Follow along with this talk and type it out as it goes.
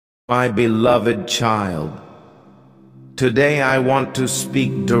My beloved child, today I want to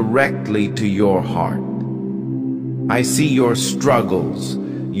speak directly to your heart. I see your struggles,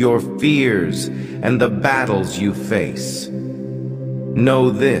 your fears, and the battles you face. Know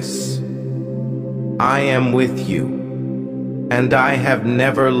this: I am with you, and I have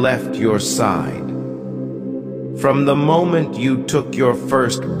never left your side. From the moment you took your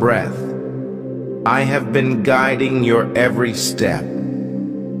first breath, I have been guiding your every step.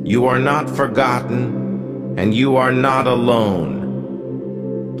 You are not forgotten, and you are not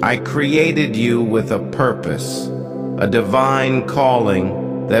alone. I created you with a purpose, a divine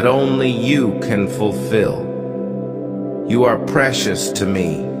calling that only you can fulfill. You are precious to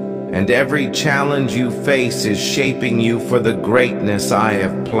me, and every challenge you face is shaping you for the greatness I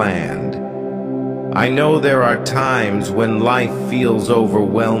have planned. I know there are times when life feels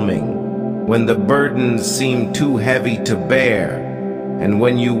overwhelming, when the burdens seem too heavy to bear, and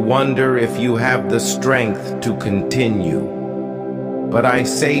when you wonder if you have the strength to continue. But I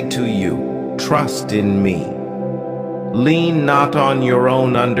say to you, trust in me. Lean not on your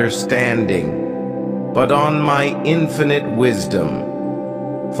own understanding, but on my infinite wisdom.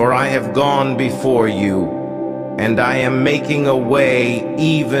 For I have gone before you, and I am making a way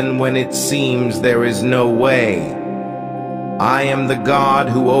even when it seems there is no way. I am the God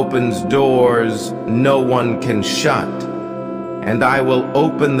who opens doors no one can shut, and I will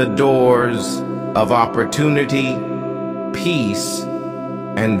open the doors of opportunity, peace,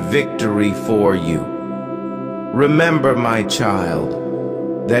 and victory for you. Remember, my child,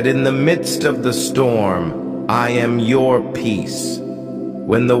 that in the midst of the storm, I am your peace.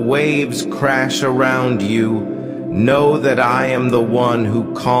 When the waves crash around you, know that I am the one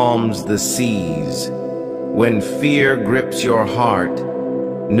who calms the seas. When fear grips your heart,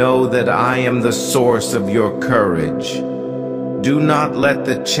 know that I am the source of your courage. Do not let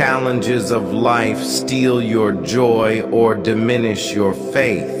the challenges of life steal your joy or diminish your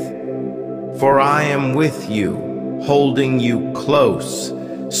faith. For I am with you, holding you close,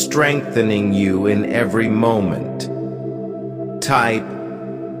 strengthening you in every moment. Type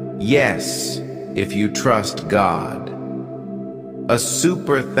yes if you trust God. A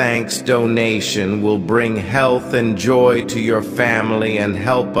super thanks donation will bring health and joy to your family and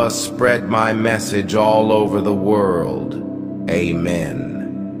help us spread my message all over the world.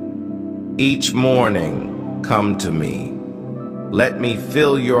 Amen. Each morning, come to me. Let me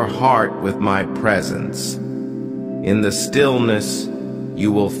fill your heart with my presence. In the stillness,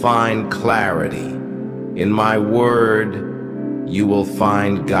 you will find clarity. In my word, you will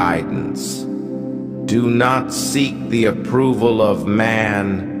find guidance. Do not seek the approval of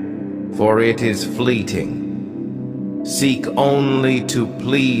man, for it is fleeting. Seek only to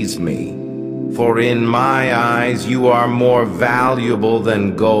please me, for in my eyes you are more valuable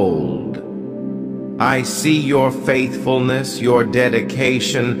than gold. I see your faithfulness, your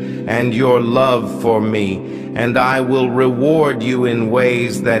dedication, and your love for me, and I will reward you in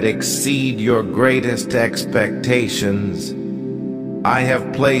ways that exceed your greatest expectations. I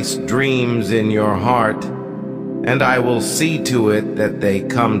have placed dreams in your heart, and I will see to it that they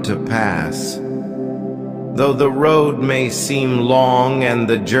come to pass. Though the road may seem long and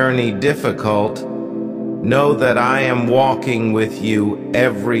the journey difficult, know that I am walking with you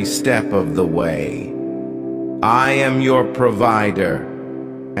every step of the way. I am your provider,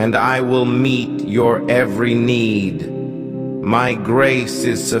 and I will meet your every need. My grace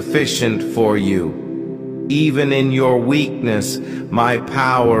is sufficient for you. Even in your weakness, my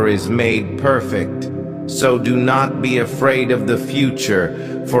power is made perfect. So do not be afraid of the future,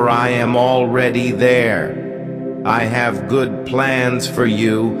 for I am already there. I have good plans for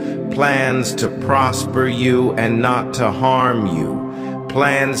you, plans to prosper you and not to harm you,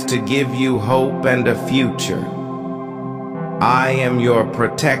 plans to give you hope and a future. I am your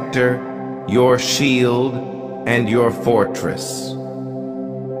protector, your shield, and your fortress.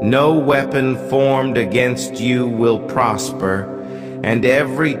 No weapon formed against you will prosper, and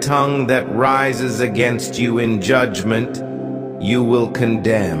every tongue that rises against you in judgment, you will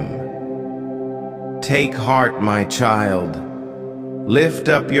condemn. Take heart, my child. Lift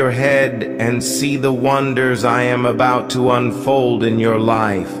up your head and see the wonders I am about to unfold in your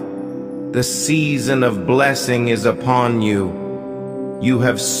life. The season of blessing is upon you. You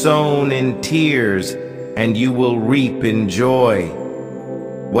have sown in tears, and you will reap in joy.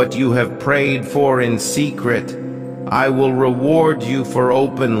 What you have prayed for in secret, I will reward you for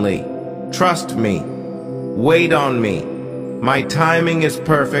openly. Trust me. Wait on me. My timing is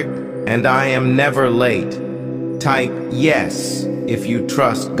perfect, and I am never late. Type yes if you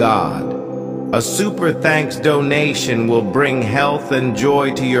trust God. A super thanks donation will bring health and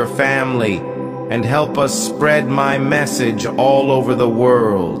joy to your family and help us spread my message all over the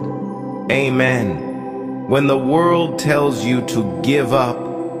world. Amen. When the world tells you to give up,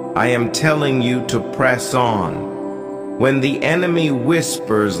 I am telling you to press on. When the enemy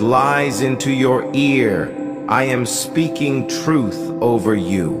whispers lies into your ear, I am speaking truth over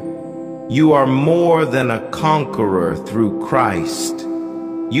you. You are more than a conqueror through Christ.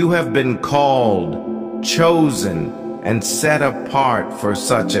 You have been called, chosen, and set apart for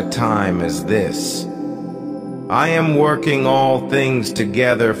such a time as this. I am working all things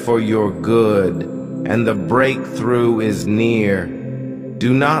together for your good, and the breakthrough is near.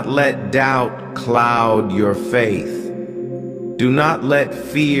 Do not let doubt cloud your faith. Do not let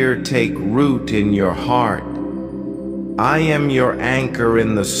fear take root in your heart. I am your anchor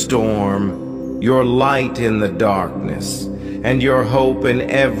in the storm, your light in the darkness, and your hope in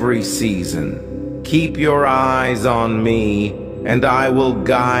every season. Keep your eyes on me, and I will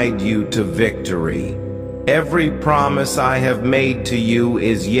guide you to victory. Every promise I have made to you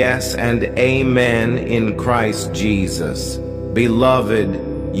is yes and amen in Christ Jesus.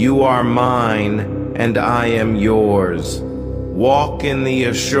 Beloved, you are mine, and I am yours. Walk in the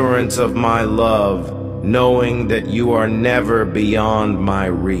assurance of my love, knowing that you are never beyond my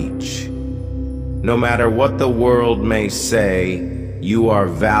reach. No matter what the world may say, you are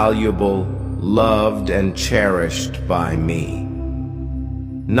valuable, loved, and cherished by me.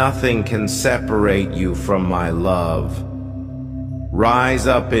 Nothing can separate you from my love. Rise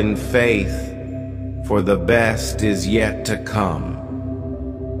up in faith, for the best is yet to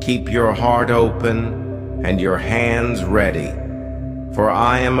come. Keep your heart open and your hands ready, for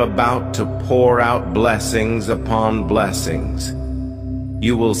I am about to pour out blessings upon blessings.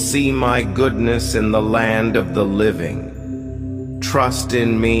 You will see my goodness in the land of the living. Trust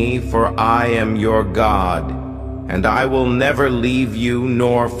in me, for I am your God, and I will never leave you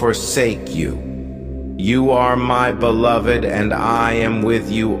nor forsake you. You are my beloved, and I am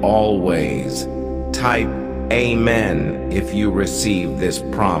with you always. Type Amen if you receive this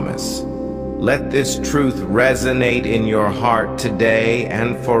promise. Let this truth resonate in your heart today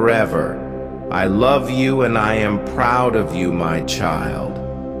and forever. I love you and I am proud of you, my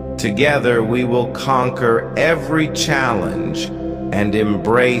child. Together we will conquer every challenge and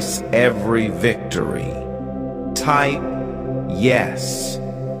embrace every victory. Type yes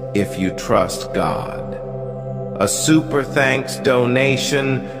if you trust God. A super thanks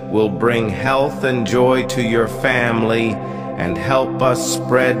donation will bring health and joy to your family and help us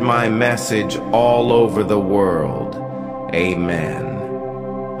spread my message all over the world. Amen.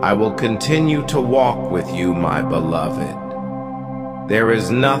 I will continue to walk with you, my beloved. There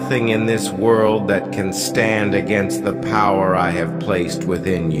is nothing in this world that can stand against the power I have placed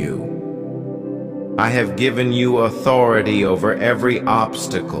within you. I have given you authority over every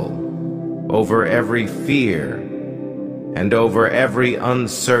obstacle, over every fear, and over every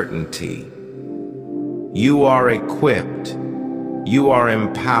uncertainty. You are equipped, you are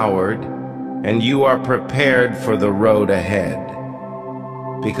empowered, and you are prepared for the road ahead,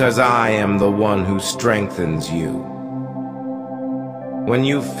 because I am the one who strengthens you. When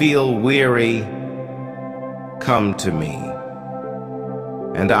you feel weary, come to me,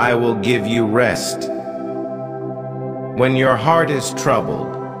 and I will give you rest. When your heart is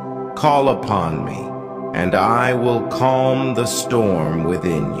troubled, call upon me, and I will calm the storm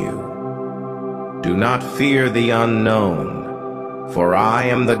within you. Do not fear the unknown, for I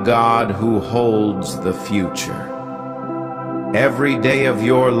am the God who holds the future. Every day of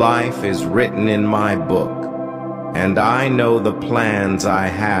your life is written in my book, and I know the plans I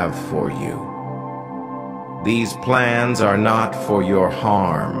have for you. These plans are not for your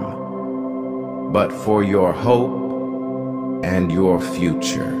harm, but for your hope and your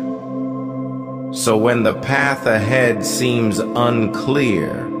future. So when the path ahead seems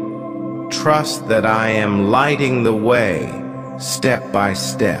unclear, trust that I am lighting the way, step by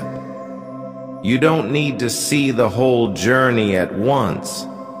step. You don't need to see the whole journey at once.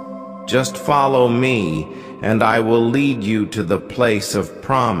 Just follow me, and I will lead you to the place of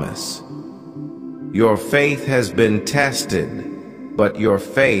promise. Your faith has been tested, but your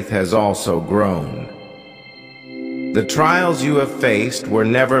faith has also grown. The trials you have faced were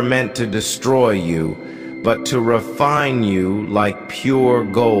never meant to destroy you, but to refine you like pure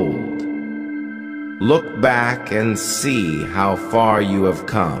gold. Look back and see how far you have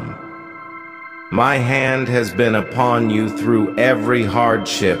come. My hand has been upon you through every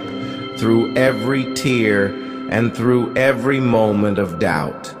hardship, through every tear, and through every moment of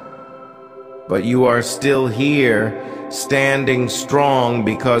doubt. But you are still here, standing strong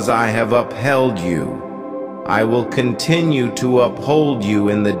because I have upheld you. I will continue to uphold you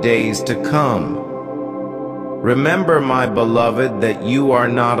in the days to come. Remember, my beloved, that you are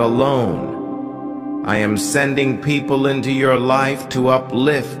not alone. I am sending people into your life to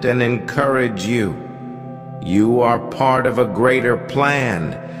uplift and encourage you. You are part of a greater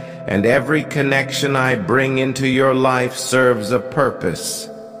plan, and every connection I bring into your life serves a purpose.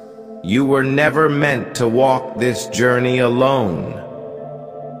 You were never meant to walk this journey alone.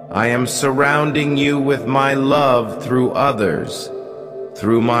 I am surrounding you with my love through others,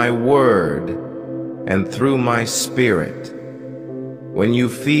 through my word, and through my spirit. When you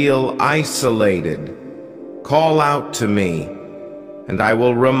feel isolated, call out to me, and I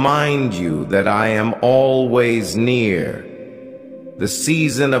will remind you that I am always near. The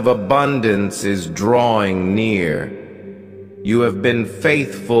season of abundance is drawing near. You have been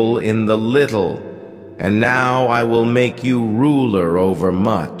faithful in the little, and now I will make you ruler over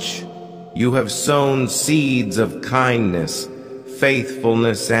much. You have sown seeds of kindness,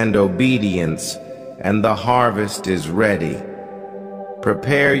 faithfulness, and obedience, and the harvest is ready.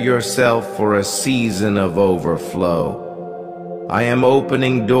 Prepare yourself for a season of overflow. I am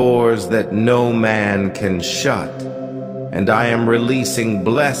opening doors that no man can shut, and I am releasing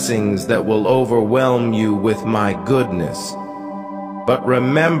blessings that will overwhelm you with my goodness. But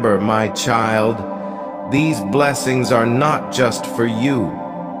remember, my child, these blessings are not just for you.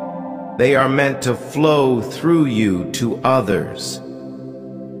 They are meant to flow through you to others.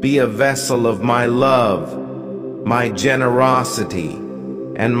 Be a vessel of my love, my generosity,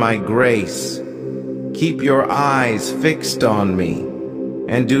 and my grace. Keep your eyes fixed on me,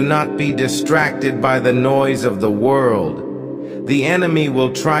 and do not be distracted by the noise of the world. The enemy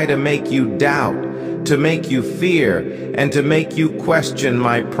will try to make you doubt, to make you fear, and to make you question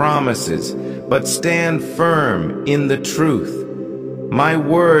my promises, but stand firm in the truth. My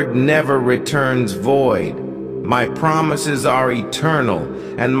word never returns void. My promises are eternal,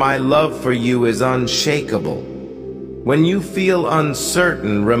 and my love for you is unshakable. When you feel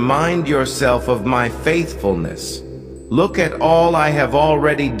uncertain, remind yourself of my faithfulness. Look at all I have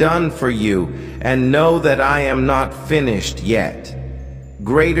already done for you, and know that I am not finished yet.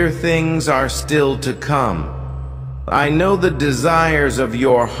 Greater things are still to come. I know the desires of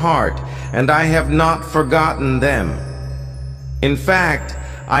your heart, and I have not forgotten them. In fact,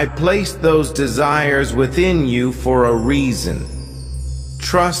 I placed those desires within you for a reason.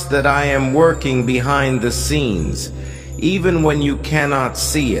 Trust that I am working behind the scenes, even when you cannot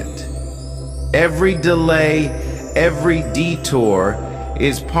see it. Every delay, every detour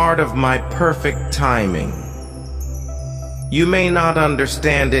is part of my perfect timing. You may not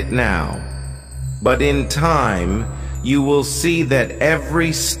understand it now, but in time, you will see that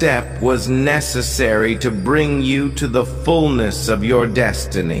every step was necessary to bring you to the fullness of your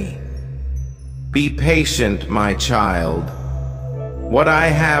destiny. Be patient, my child. What I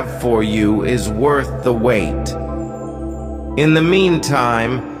have for you is worth the wait. In the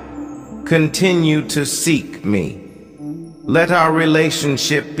meantime, continue to seek me. Let our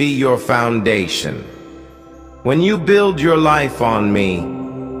relationship be your foundation. When you build your life on me,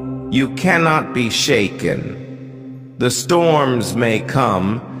 you cannot be shaken. The storms may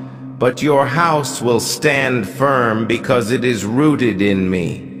come, but your house will stand firm because it is rooted in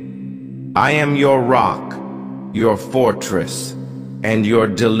me. I am your rock, your fortress, and your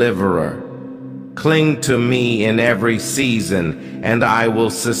deliverer. Cling to me in every season, and I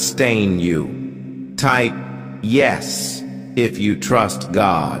will sustain you. Type yes if you trust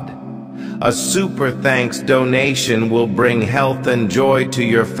God. A super thanks donation will bring health and joy to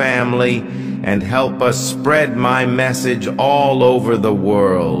your family and help us spread my message all over the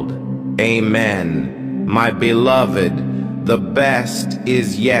world. Amen. My beloved, the best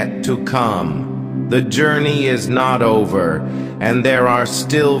is yet to come. The journey is not over, and there are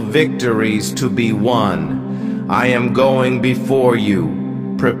still victories to be won. I am going before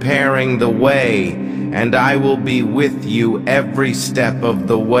you, preparing the way, and I will be with you every step of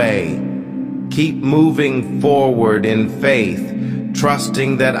the way. Keep moving forward in faith,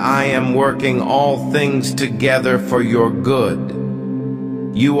 trusting that I am working all things together for your good.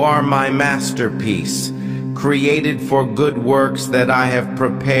 You are my masterpiece, created for good works that I have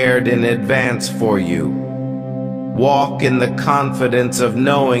prepared in advance for you. Walk in the confidence of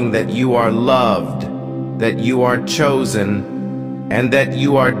knowing that you are loved, that you are chosen, and that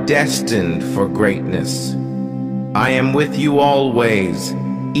you are destined for greatness. I am with you always,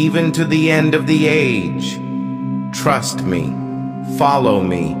 even to the end of the age. Trust me, follow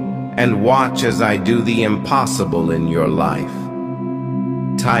me, and watch as I do the impossible in your life.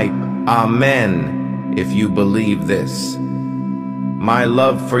 Type Amen if you believe this. My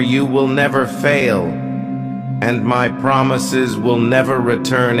love for you will never fail, and my promises will never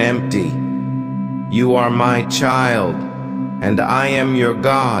return empty. You are my child, and I am your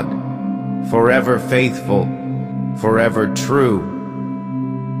God, forever faithful, forever true.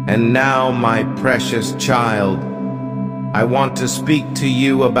 And now, my precious child, I want to speak to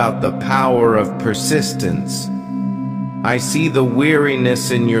you about the power of persistence. I see the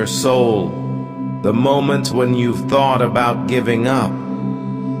weariness in your soul, the moments when you've thought about giving up.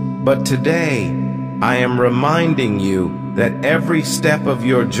 But today, I am reminding you that every step of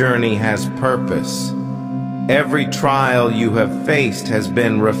your journey has purpose. Every trial you have faced has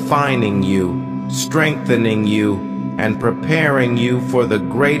been refining you, strengthening you, and preparing you for the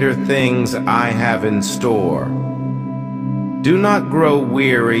greater things I have in store. Do not grow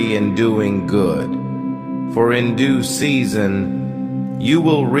weary in doing good, for in due season you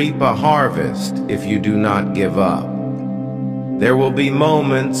will reap a harvest if you do not give up. There will be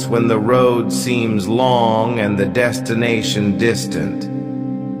moments when the road seems long and the destination distant,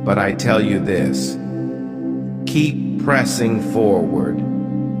 but I tell you this: keep pressing forward.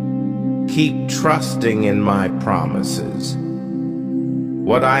 Keep trusting in my promises.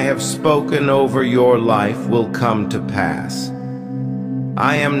 What I have spoken over your life will come to pass.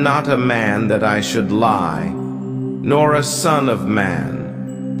 I am not a man that I should lie, nor a son of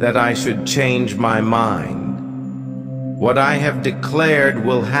man that I should change my mind. What I have declared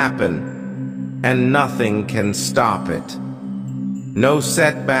will happen, and nothing can stop it. No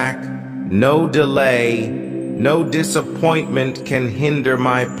setback, no delay, no disappointment can hinder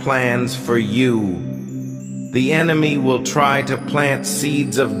my plans for you. The enemy will try to plant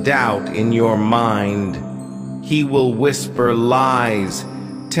seeds of doubt in your mind. He will whisper lies,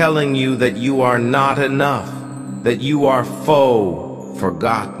 telling you that you are not enough, that you are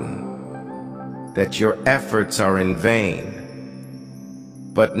forgotten, that your efforts are in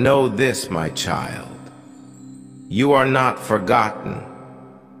vain. But know this, my child: you are not forgotten,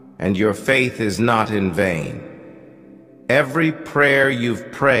 and your faith is not in vain. Every prayer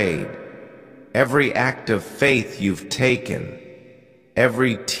you've prayed, every act of faith you've taken,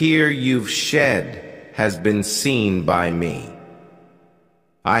 every tear you've shed has been seen by me.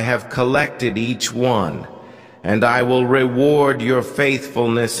 I have collected each one, and I will reward your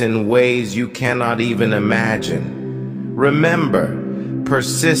faithfulness in ways you cannot even imagine. Remember,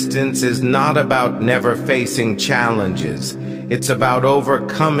 persistence is not about never facing challenges. It's about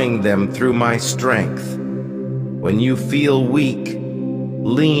overcoming them through my strength. When you feel weak,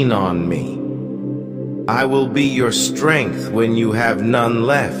 lean on me. I will be your strength when you have none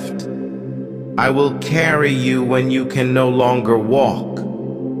left. I will carry you when you can no longer walk.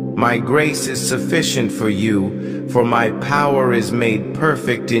 My grace is sufficient for you, for my power is made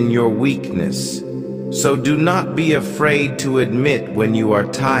perfect in your weakness. So do not be afraid to admit when you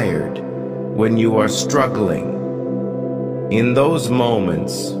are tired, when you are struggling. In those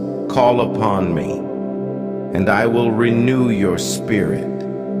moments, call upon me, and I will renew your spirit.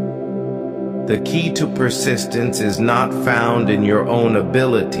 The key to persistence is not found in your own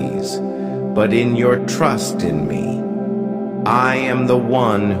abilities, but in your trust in me. I am the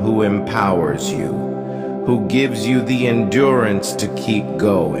one who empowers you, who gives you the endurance to keep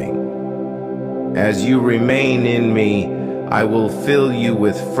going. As you remain in me, I will fill you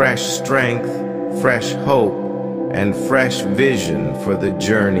with fresh strength, fresh hope, and fresh vision for the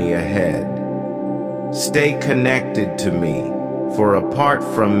journey ahead. Stay connected to me, for apart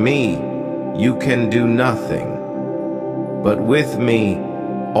from me, you can do nothing. But with me,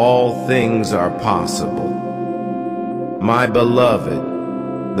 all things are possible. My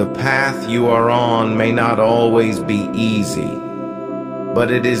beloved, the path you are on may not always be easy, but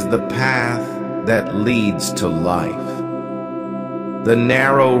it is the path that leads to life. The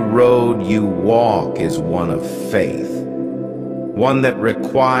narrow road you walk is one of faith, one that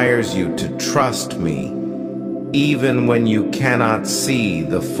requires you to trust me, even when you cannot see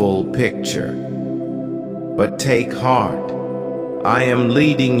the full picture. But take heart, I am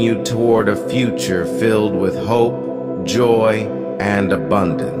leading you toward a future filled with hope, joy, and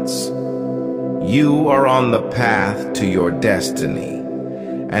abundance. You are on the path to your destiny,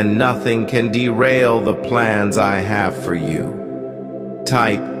 and nothing can derail the plans I have for you.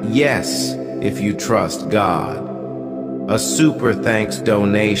 Type yes if you trust God. A super thanks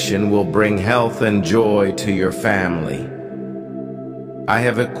donation will bring health and joy to your family. I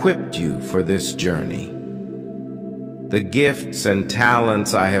have equipped you for this journey. The gifts and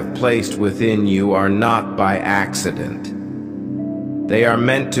talents I have placed within you are not by accident. They are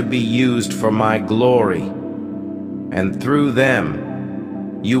meant to be used for my glory, and through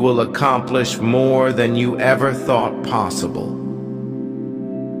them, you will accomplish more than you ever thought possible.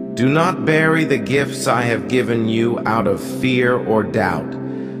 Do not bury the gifts I have given you out of fear or doubt.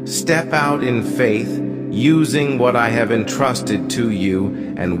 Step out in faith, using what I have entrusted to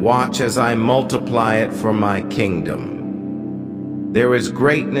you, and watch as I multiply it for my kingdom. There is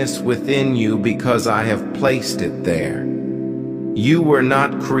greatness within you because I have placed it there. You were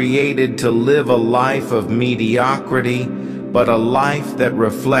not created to live a life of mediocrity, but a life that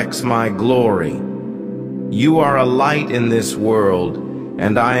reflects my glory. You are a light in this world,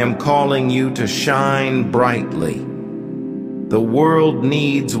 and I am calling you to shine brightly. The world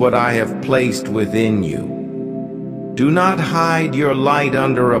needs what I have placed within you. Do not hide your light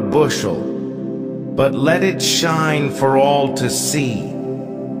under a bushel, but let it shine for all to see.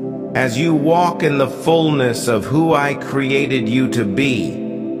 As you walk in the fullness of who I created you to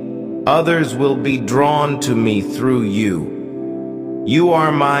be, others will be drawn to me through you. You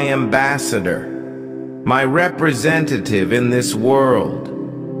are my ambassador, my representative in this world.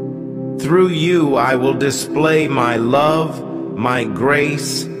 Through you I will display my love, my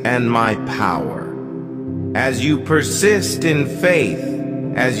grace, and my power. As you persist in faith,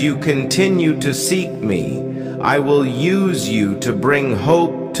 as you continue to seek me, I will use you to bring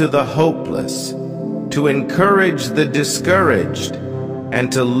hope to the hopeless, to encourage the discouraged,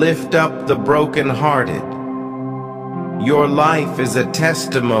 and to lift up the brokenhearted. Your life is a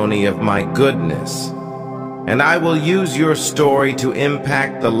testimony of my goodness, and I will use your story to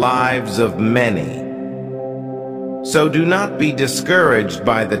impact the lives of many. So do not be discouraged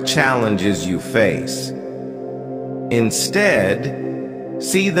by the challenges you face. Instead,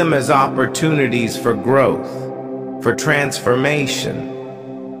 see them as opportunities for growth, for transformation,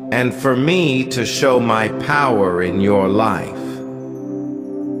 and for me to show my power in your life.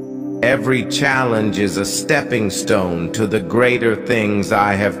 Every challenge is a stepping stone to the greater things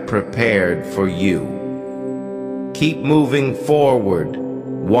I have prepared for you. Keep moving forward,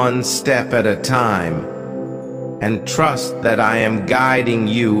 one step at a time, and trust that I am guiding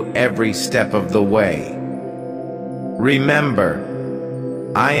you every step of the way. Remember,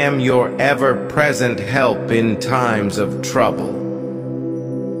 I am your ever-present help in times of trouble.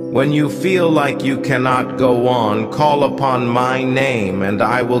 When you feel like you cannot go on, call upon my name and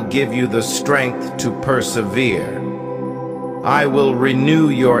I will give you the strength to persevere. I will renew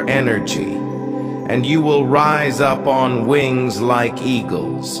your energy, and you will rise up on wings like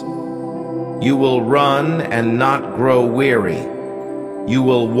eagles. You will run and not grow weary. You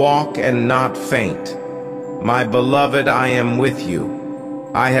will walk and not faint. My beloved, I am with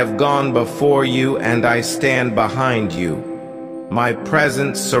you. I have gone before you and I stand behind you. My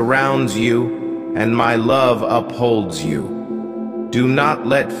presence surrounds you and my love upholds you. Do not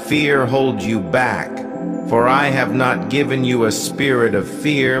let fear hold you back, for I have not given you a spirit of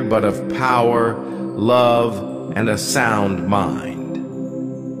fear, but of power, love, and a sound mind.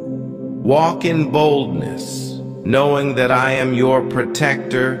 Walk in boldness, knowing that I am your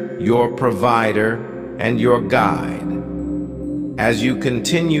protector, your provider, and your guide. As you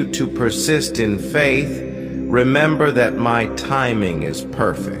continue to persist in faith, remember that my timing is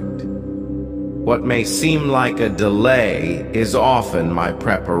perfect. What may seem like a delay is often my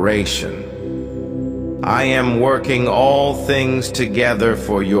preparation. I am working all things together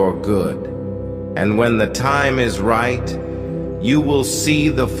for your good, and when the time is right, you will see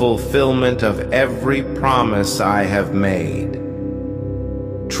the fulfillment of every promise I have made.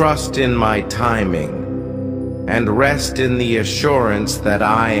 Trust in my timing, and rest in the assurance that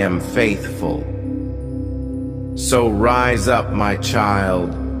I am faithful. So rise up, my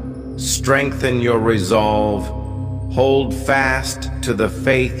child, strengthen your resolve, hold fast to the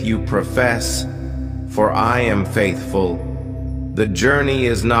faith you profess, for I am faithful. The journey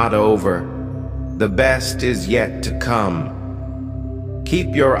is not over, the best is yet to come.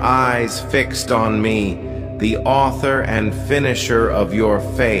 Keep your eyes fixed on me, the author and finisher of your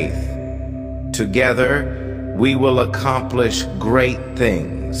faith. Together, we will accomplish great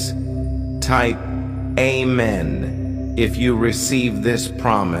things. Type Amen if you receive this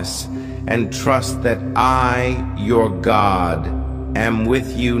promise, and trust that I, your God, am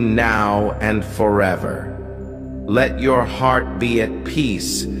with you now and forever. Let your heart be at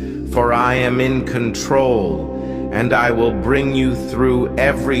peace, for I am in control, and I will bring you through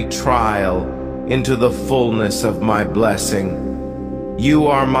every trial into the fullness of my blessing. You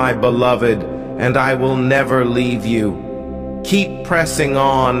are my beloved, and I will never leave you. Keep pressing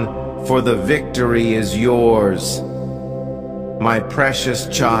on, for the victory is yours. My precious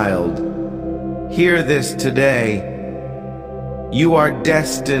child, hear this today. You are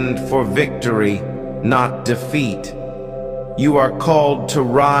destined for victory, not defeat. You are called to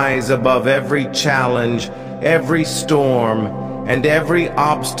rise above every challenge, every storm, and every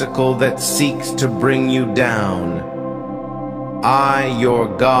obstacle that seeks to bring you down. I, your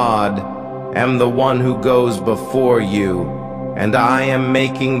God, am the one who goes before you, and I am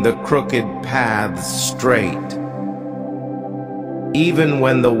making the crooked paths straight. Even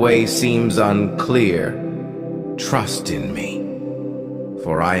when the way seems unclear, trust in me,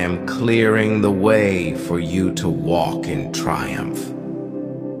 for I am clearing the way for you to walk in triumph.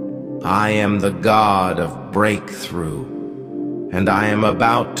 I am the God of breakthrough, and I am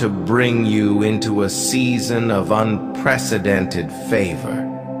about to bring you into a season of unprecedented favor.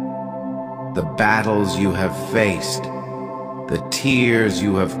 The battles you have faced, the tears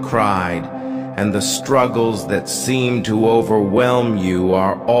you have cried, and the struggles that seem to overwhelm you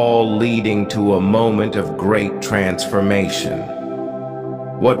are all leading to a moment of great transformation.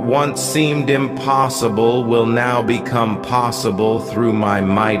 What once seemed impossible will now become possible through my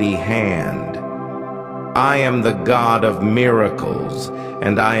mighty hand. I am the God of miracles,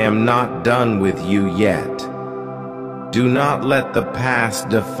 and I am not done with you yet. Do not let the past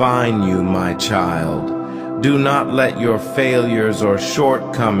define you, my child. Do not let your failures or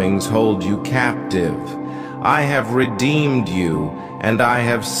shortcomings hold you captive. I have redeemed you, and I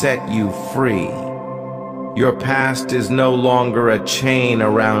have set you free. Your past is no longer a chain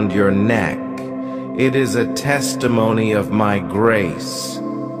around your neck. It is a testimony of my grace.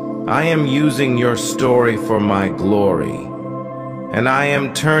 I am using your story for my glory, and I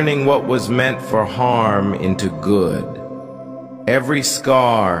am turning what was meant for harm into good. Every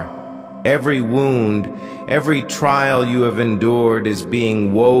scar, every wound, every trial you have endured is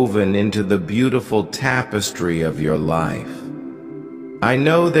being woven into the beautiful tapestry of your life. I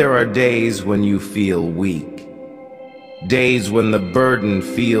know there are days when you feel weak, days when the burden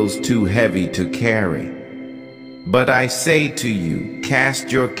feels too heavy to carry. But I say to you,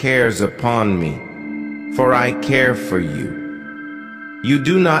 cast your cares upon me, for I care for you. You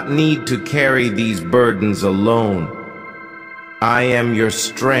do not need to carry these burdens alone. I am your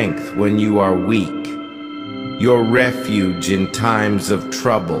strength when you are weak, your refuge in times of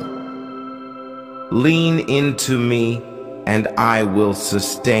trouble. Lean into me, and I will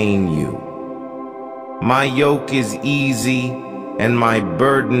sustain you. My yoke is easy, and my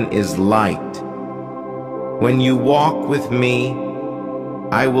burden is light. When you walk with me,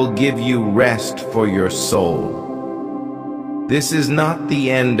 I will give you rest for your soul. This is not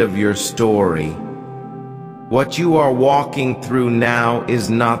the end of your story. What you are walking through now is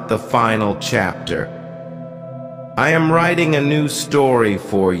not the final chapter. I am writing a new story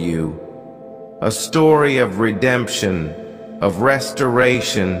for you, a story of redemption, of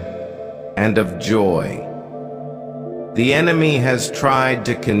restoration, and of joy. The enemy has tried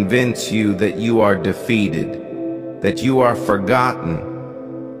to convince you that you are defeated, that you are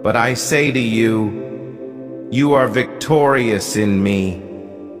forgotten, but I say to you, you are victorious in me.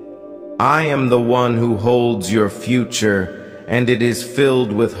 I am the one who holds your future, and it is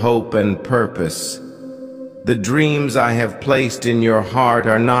filled with hope and purpose. The dreams I have placed in your heart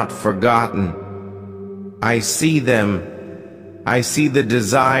are not forgotten. I see them. I see the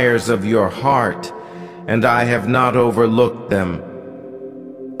desires of your heart, and I have not overlooked them.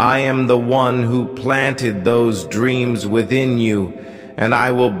 I am the one who planted those dreams within you, and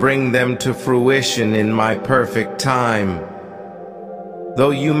I will bring them to fruition in my perfect time.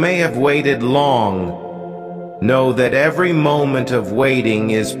 Though you may have waited long, know that every moment of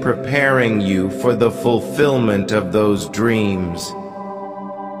waiting is preparing you for the fulfillment of those dreams.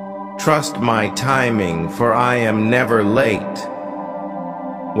 Trust my timing, for I am never late.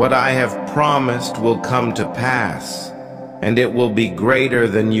 What I have promised will come to pass, and it will be greater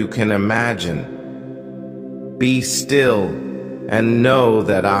than you can imagine. Be still and know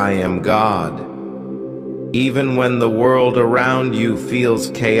that I am God. Even when the world around you feels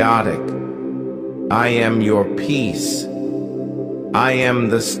chaotic, I am your peace. I am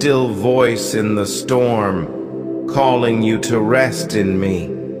the still voice in the storm, calling you to rest in me.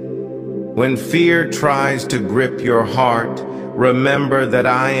 When fear tries to grip your heart, remember that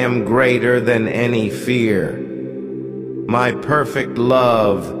I am greater than any fear. My perfect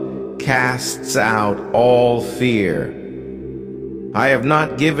love casts out all fear. I have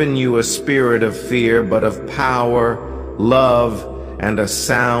not given you a spirit of fear, but of power, love, and a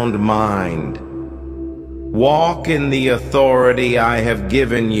sound mind. Walk in the authority I have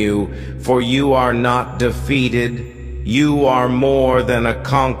given you, for you are not defeated. You are more than a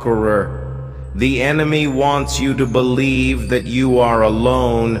conqueror. The enemy wants you to believe that you are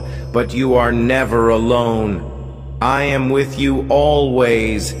alone, but you are never alone. I am with you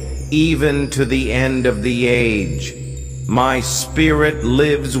always, even to the end of the age. My Spirit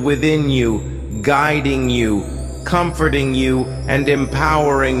lives within you, guiding you, comforting you, and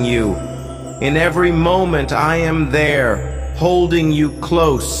empowering you. In every moment I am there, holding you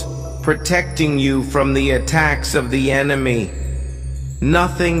close, protecting you from the attacks of the enemy.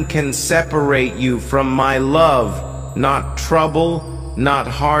 Nothing can separate you from my love, not trouble, not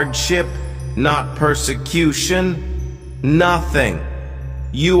hardship, not persecution, nothing.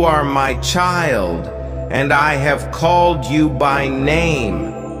 You are my child, and I have called you by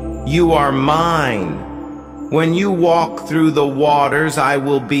name. You are mine. When you walk through the waters, I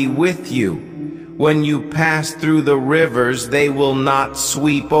will be with you. When you pass through the rivers, they will not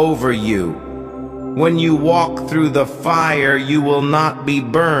sweep over you. When you walk through the fire, you will not be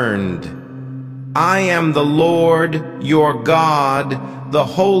burned. I am the Lord, your God, the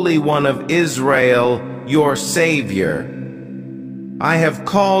Holy One of Israel, your Savior. I have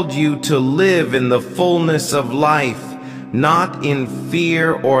called you to live in the fullness of life, not in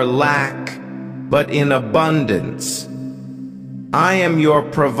fear or lack, but in abundance. I am your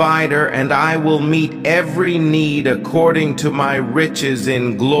provider, and I will meet every need according to my riches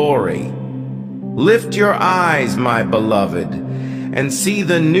in glory. Lift your eyes, my beloved, and see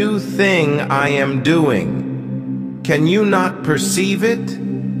the new thing I am doing. Can you not perceive it?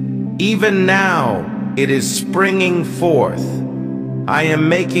 Even now it is springing forth. I am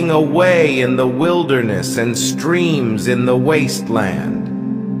making a way in the wilderness and streams in the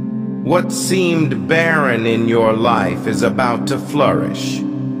wasteland. What seemed barren in your life is about to flourish.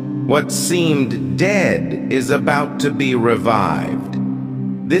 What seemed dead is about to be revived.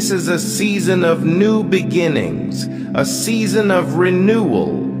 This is a season of new beginnings, a season of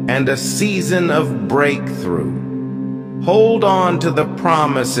renewal, and a season of breakthrough. Hold on to the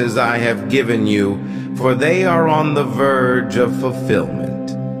promises I have given you, for they are on the verge of fulfillment.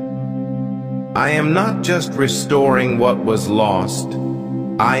 I am not just restoring what was lost,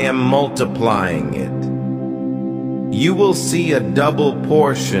 I am multiplying it. You will see a double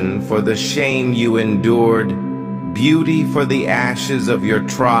portion for the shame you endured, beauty for the ashes of your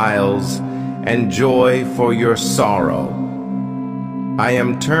trials, and joy for your sorrow. I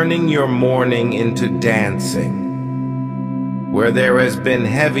am turning your mourning into dancing. Where there has been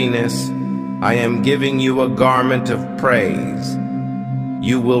heaviness, I am giving you a garment of praise.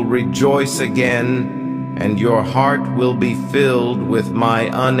 You will rejoice again, and your heart will be filled with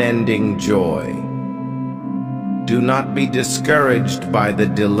my unending joy. Do not be discouraged by the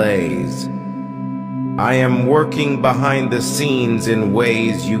delays. I am working behind the scenes in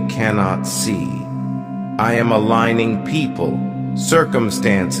ways you cannot see. I am aligning people,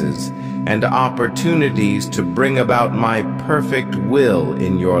 circumstances, and opportunities to bring about my perfect will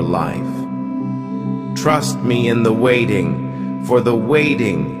in your life. Trust me in the waiting, for the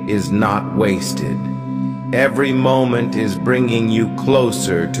waiting is not wasted. Every moment is bringing you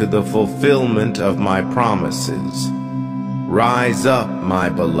closer to the fulfillment of my promises. Rise up, my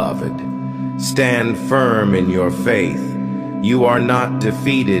beloved. Stand firm in your faith. You are not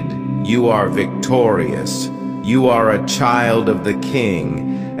defeated, you are victorious. You are a child of the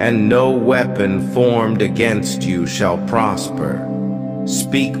King, and no weapon formed against you shall prosper.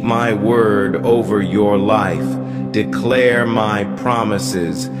 Speak my word over your life, declare my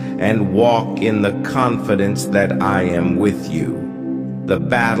promises, and walk in the confidence that I am with you. The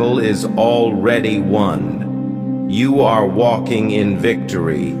battle is already won. You are walking in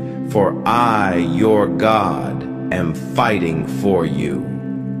victory, for I, your God, am fighting for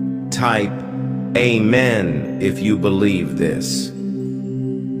you. Type Amen if you believe this.